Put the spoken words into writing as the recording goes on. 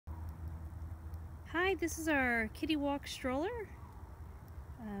Hi, this is our kitty walk stroller.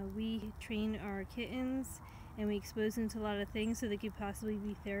 We train our kittens and we expose them to a lot of things so they could possibly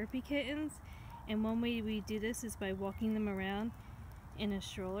be therapy kittens. And one way we do this is by walking them around in a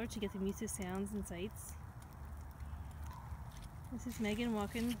stroller to get them used to sounds and sights. This is Megan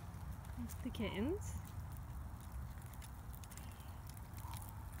walking the kittens.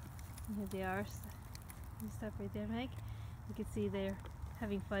 And here they are. You stop right there, Meg. You can see they're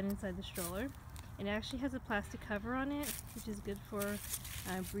having fun inside the stroller. It actually has a plastic cover on it, which is good for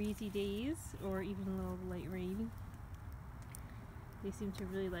breezy days or even a little light rain. They seem to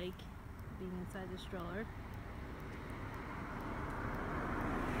really like being inside the stroller.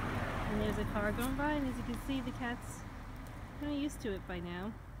 And there's a car going by, and as you can see, the cat's kind of used to it by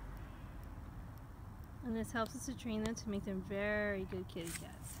now. And this helps us to train them to make them very good kitty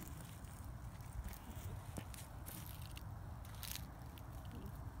cats.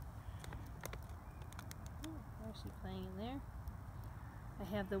 Actually playing in there.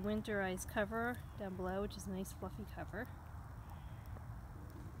 I have the winterized cover down below, which is a nice fluffy cover.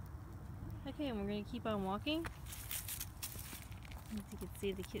 Okay, and we're going to keep on walking. As you can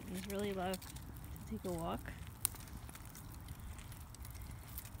see, the kittens really love to take a walk.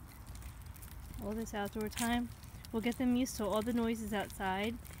 All this outdoor time will get them used to all the noises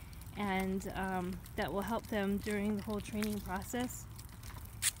outside, and that will help them during the whole training process.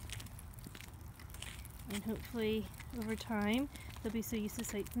 And hopefully over time they'll be so used to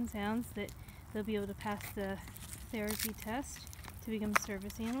sights and sounds that they'll be able to pass the therapy test to become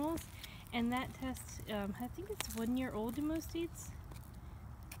service animals. And that test, I think it's 1 year old in most states.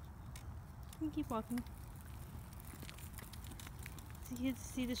 You can keep walking. So you can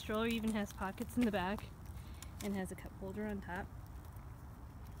see the stroller even has pockets in the back and has a cup holder on top.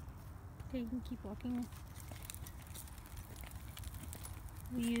 Okay, you can keep walking.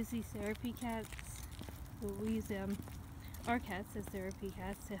 We use these therapy cats. We use our cats as therapy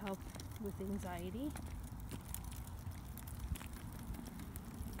cats to help with anxiety.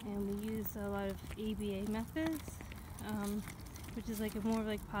 And we use a lot of ABA methods, which is like more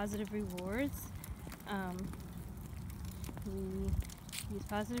like positive rewards. We use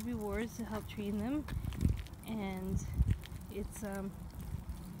positive rewards to help train them, and it's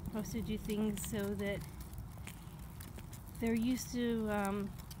also do things so that they're used to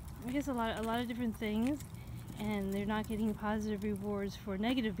I guess a lot of different things, and they're not getting positive rewards for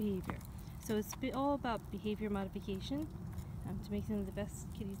negative behavior. So it's all about behavior modification to make them the best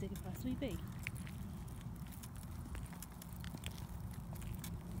kitties they could possibly be.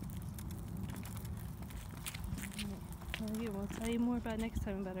 We'll tell you more about next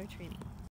time about our training.